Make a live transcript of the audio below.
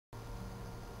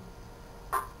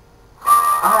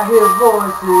I hear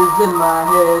voices in my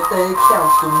head, they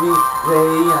counsel me,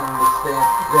 they understand,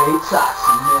 they talk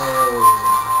to me.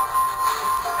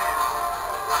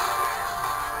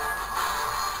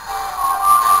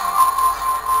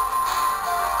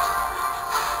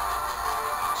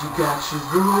 You got your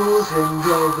rules and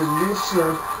your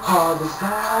religion, all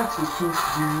designed to keep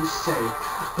you safe.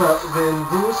 But when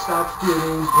rules start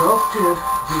getting broken,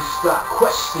 you start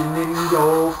questioning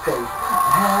your faith.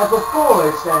 I have a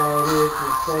voice that is the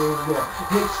savior,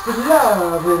 hates to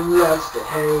love and loves to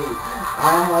hate.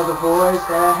 I have a voice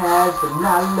that has the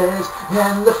knowledge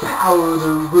and the power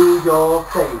to rule your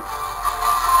fate.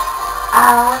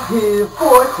 I hear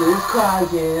voices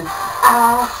crying,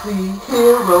 I see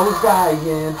heroes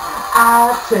dying,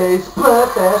 I taste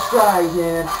blood that's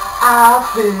drying, I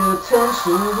feel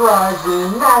tensions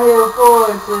rising. I hear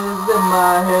voices in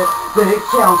my head, they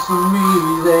counsel me,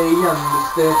 they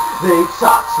understand, they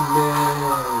talk to me,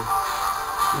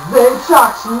 they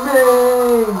talk to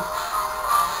me.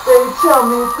 They tell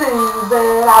me things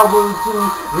that I will do,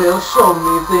 they'll show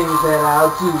me things that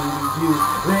I'll do to you.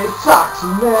 They talk to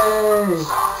me,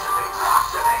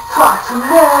 talk to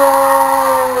me.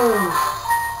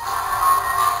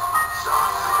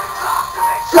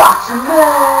 Talk to me.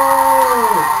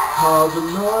 All the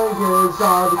lawyers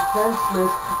are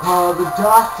defenseless, all the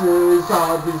doctors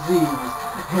are diseased,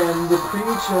 and the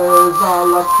preachers are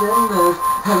like sinners,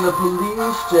 and the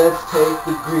police just take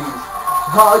the grease.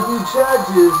 All you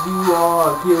judges, you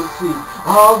are guilty.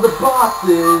 All the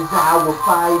bosses, I will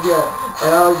fire.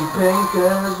 All you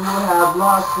bankers will have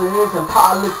losses, and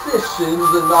politicians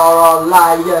and all are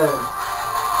liars.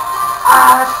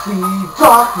 I see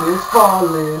darkness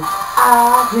falling,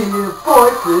 I hear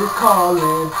voices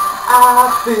calling,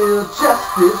 I feel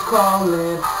justice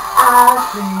calling, I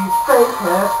see faith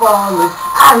has fallen.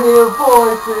 I hear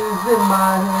voices in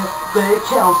my head, they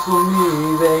counsel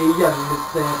me, they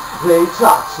understand, they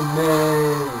talk to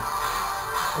me,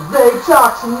 they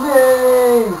talk to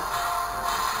me.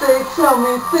 They tell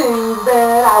me things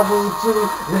that I will do,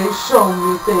 they show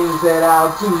me things that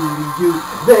I'll do to you.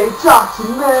 They talk to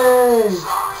me,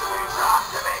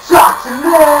 talk to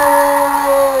me,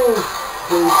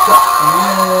 they talk to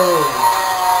me.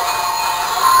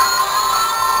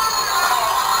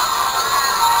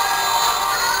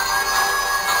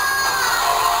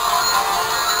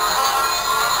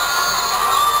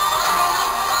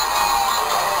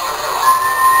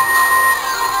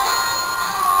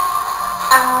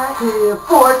 I hear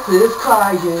voices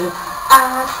crying,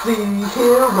 I see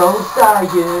heroes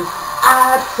dying,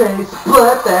 I taste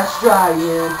blood that's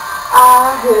drying,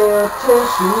 I hear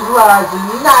tensions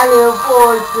rising. I hear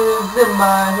voices in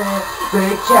my head,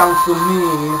 they counsel me,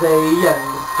 they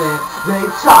understand, they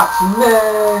talk to me,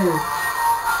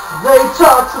 they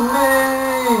talk to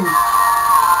me.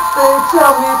 They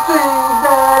tell me things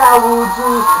that I will do,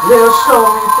 they'll show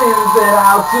me things that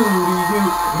I'll do to you.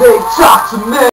 They talk to me.